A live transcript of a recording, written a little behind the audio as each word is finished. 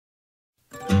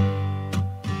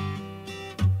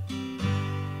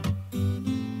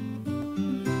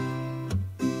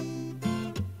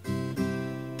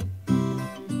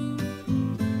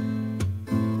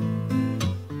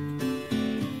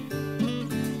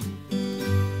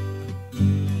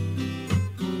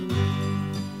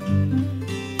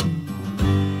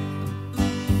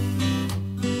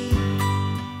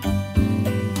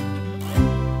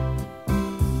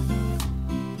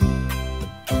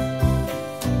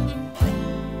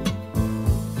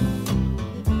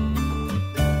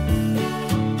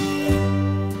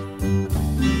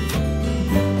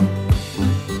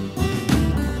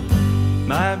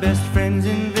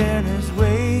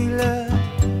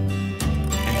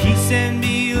sent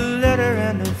me a letter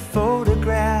and a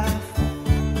photograph.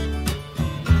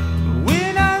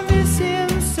 When I miss him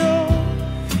so,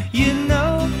 you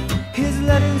know, his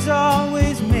letters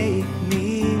always make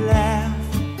me laugh.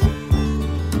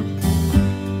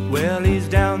 Well, he's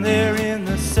down there in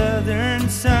the southern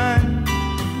sun,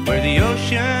 where the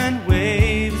ocean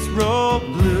waves roll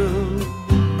blue,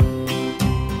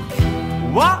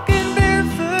 walking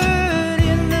barefoot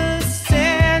in the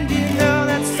sand. You know,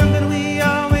 that's something we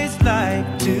always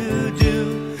like to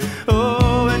do.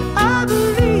 Oh, and I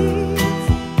believe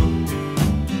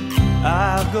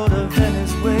I'll go to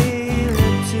Venezuela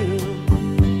too.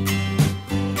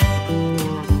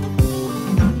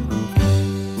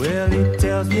 Well, he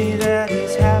tells me that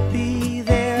he's happy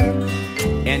there,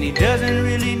 and he doesn't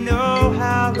really know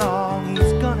how long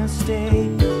he's gonna stay.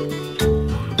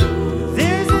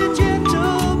 There's a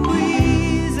gentle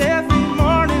breeze every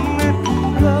morning that can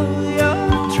blow your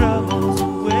troubles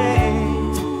away.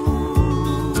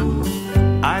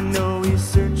 I know he's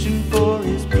searching for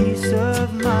his peace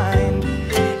of mind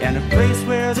and a place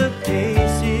where the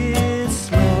pace is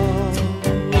slow.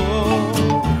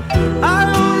 I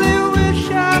only wish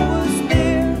I was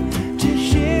there to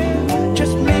share,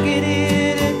 just making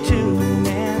it a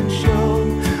two-man show.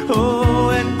 Oh,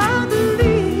 and I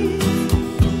believe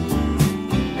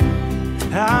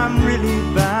I'm really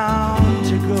bound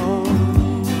to go.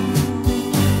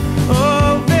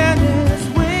 Oh,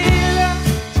 Venezuela,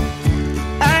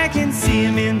 I can see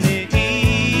him in the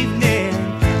evening,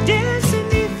 dancing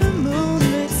beneath the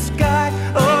moonlit sky.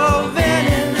 Oh,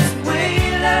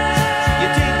 Venezuela, you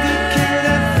take good care of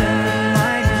that friend of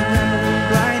mine. He's never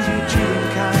blind, you treat him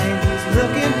kind. He's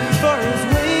looking for his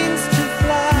wings to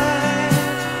fly.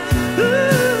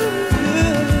 Ooh,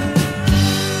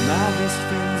 my best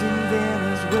friend's in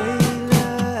Venezuela,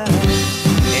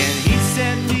 and he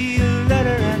sent me a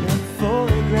letter and a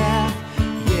photograph.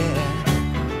 Yeah,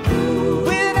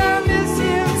 when I miss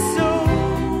him so,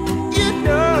 you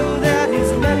know that his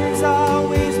letters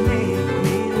always make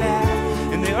me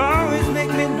laugh, and they always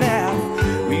make me laugh.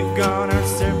 We've gone our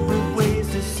separate ways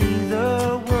to see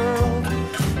the world,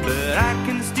 but I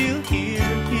can still hear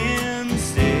him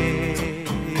say,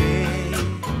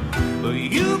 well,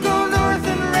 you go north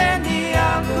and Randy,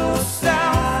 I'll go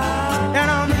south, and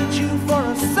I'll meet you for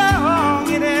a song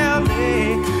in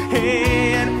L.A.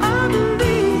 Hey, and I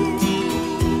believe,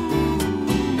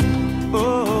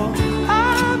 oh, I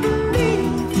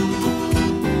believe,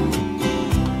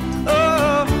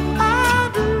 oh, I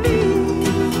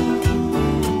believe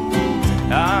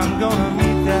I'm gonna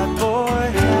meet that boy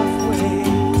halfway.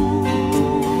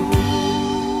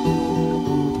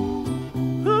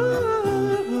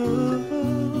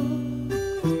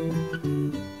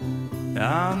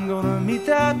 I'm gonna meet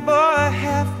that boy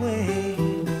halfway.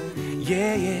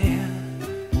 Yeah, yeah,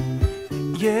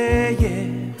 yeah, yeah.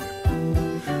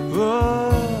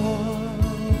 Oh,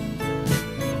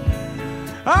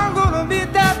 I'm gonna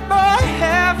meet that boy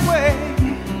halfway.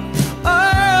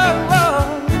 Oh, oh.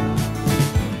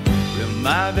 Well,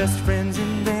 my best friend's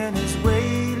in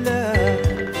Venezuela,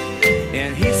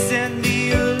 and he sent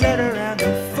me a letter and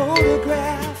a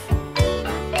photograph.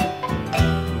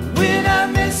 When I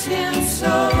miss him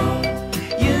so,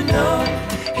 you know,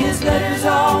 his letters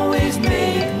always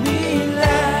make me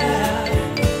laugh.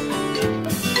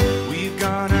 We've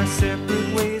gone our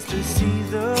separate ways to see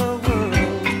the world,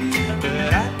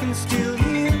 but I can still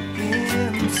hear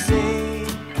him say,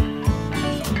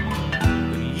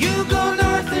 you go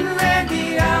north and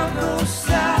Randy, I'll go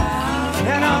south,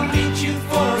 and I'll meet you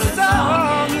for a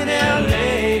song in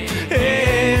L.A.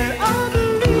 And I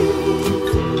believe,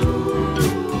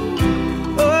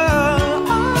 oh,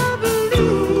 I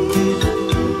believe,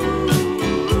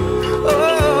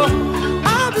 oh, I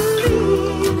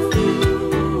believe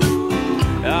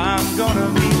I'm gonna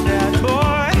meet that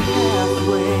boy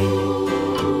halfway.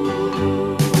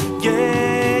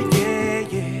 Yeah, yeah,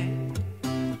 yeah.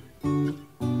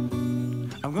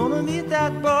 I'm gonna meet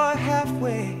that boy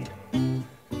halfway.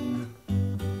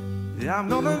 Yeah, I'm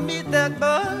gonna meet that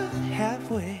boy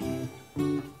halfway.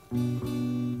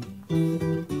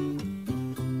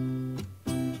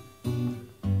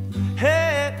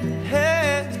 Hey,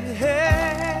 hey,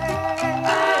 hey, I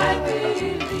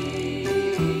believe.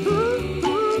 Ooh,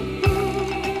 ooh,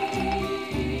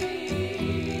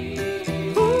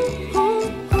 ooh, ooh,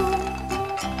 ooh.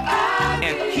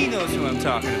 And he knows who I'm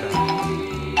talking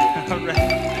about. All right.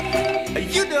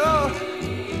 You know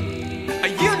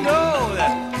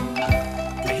that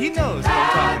he knows who I'm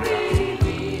talking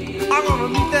about.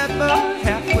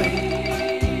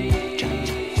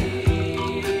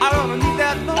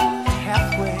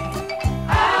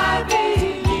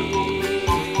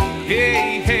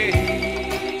 Hey, hey.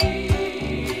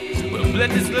 Well,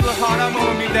 bless this little heart, I'm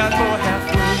gonna be that for half